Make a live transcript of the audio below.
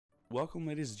Welcome,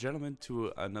 ladies and gentlemen,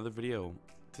 to another video.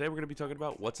 Today we're going to be talking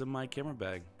about what's in my camera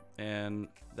bag, and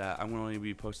that I'm going to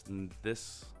be posting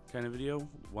this kind of video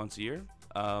once a year,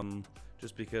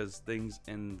 just because things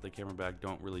in the camera bag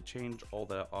don't really change all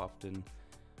that often,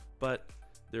 but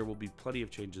there will be plenty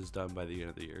of changes done by the end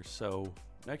of the year. So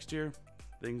next year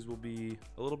things will be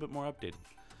a little bit more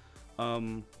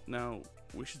updated. Now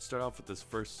we should start off with this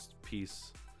first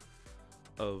piece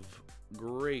of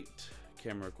great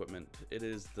camera equipment. It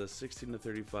is the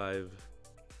 16-35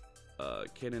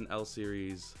 Canon L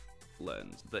series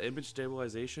lens. The image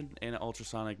stabilization and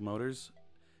ultrasonic motors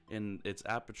in its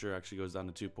aperture actually goes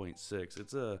down to 2.6.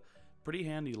 It's a pretty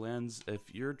handy lens if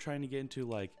you're trying to get into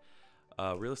like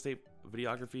real estate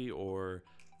videography, or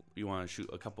you want to shoot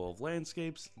a couple of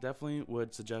landscapes. Definitely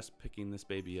would suggest picking this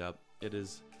baby up. It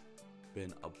has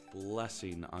been a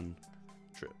blessing on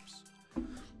trips.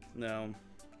 Now,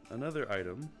 another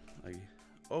item I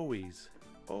always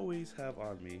have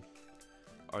on me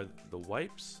are the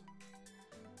wipes.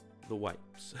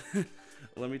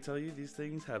 Let me tell you, these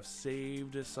things have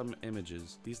saved some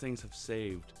images. These things have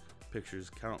saved pictures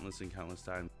countless and countless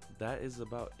times. That is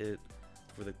about it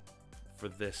for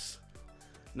this.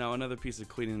 Now, another piece of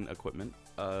cleaning equipment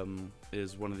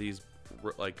is one of these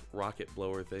like rocket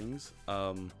blower things.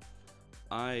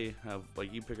 I have,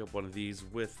 like, you pick up one of these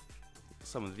with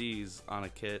some of these on a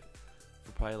kit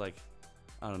for probably like,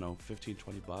 I don't know,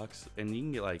 15-20 bucks, and you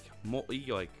can get like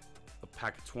a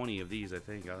pack of 20 of these, I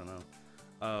think. I don't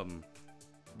know,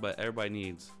 but everybody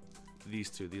needs these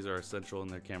two. These are essential in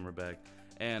their camera bag.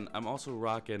 And I'm also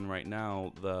rocking right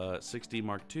now the 6D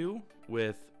Mark II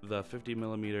with the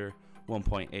 50mm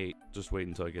 1.8. Just wait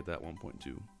until I get that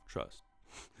 1.2. Trust,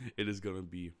 it is gonna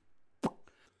be.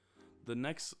 The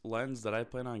next lens that I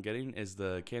plan on getting is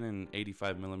the Canon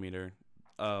 85mm.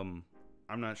 I'm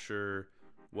not sure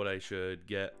what I should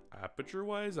get aperture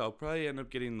wise. I'll probably end up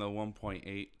getting the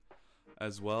 1.8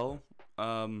 as well,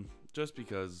 just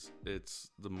because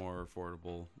it's the more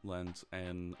affordable lens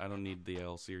and I don't need the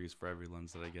L series for every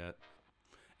lens that I get.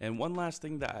 And one last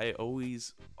thing that I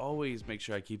always make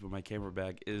sure I keep in my camera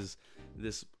bag is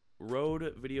this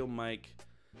Rode video mic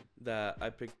that I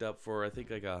picked up for, I think,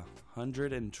 like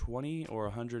 120 or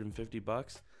 150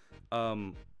 bucks.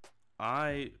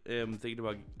 I am thinking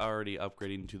about already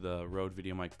upgrading to the Rode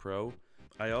VideoMic Pro.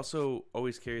 I also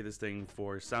always carry this thing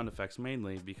for sound effects,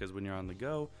 mainly because when you're on the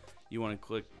go, you want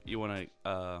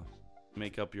to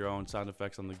make up your own sound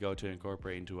effects on the go to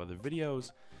incorporate into other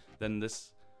videos. Then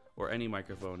this, or any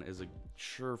microphone, is a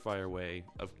surefire way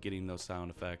of getting those sound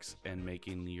effects and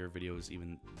making your videos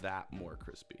even that more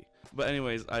crispy. But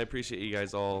anyways, I appreciate you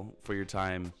guys all for your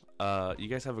time. You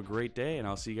guys have a great day, and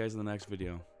I'll see you guys in the next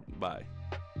video. Bye.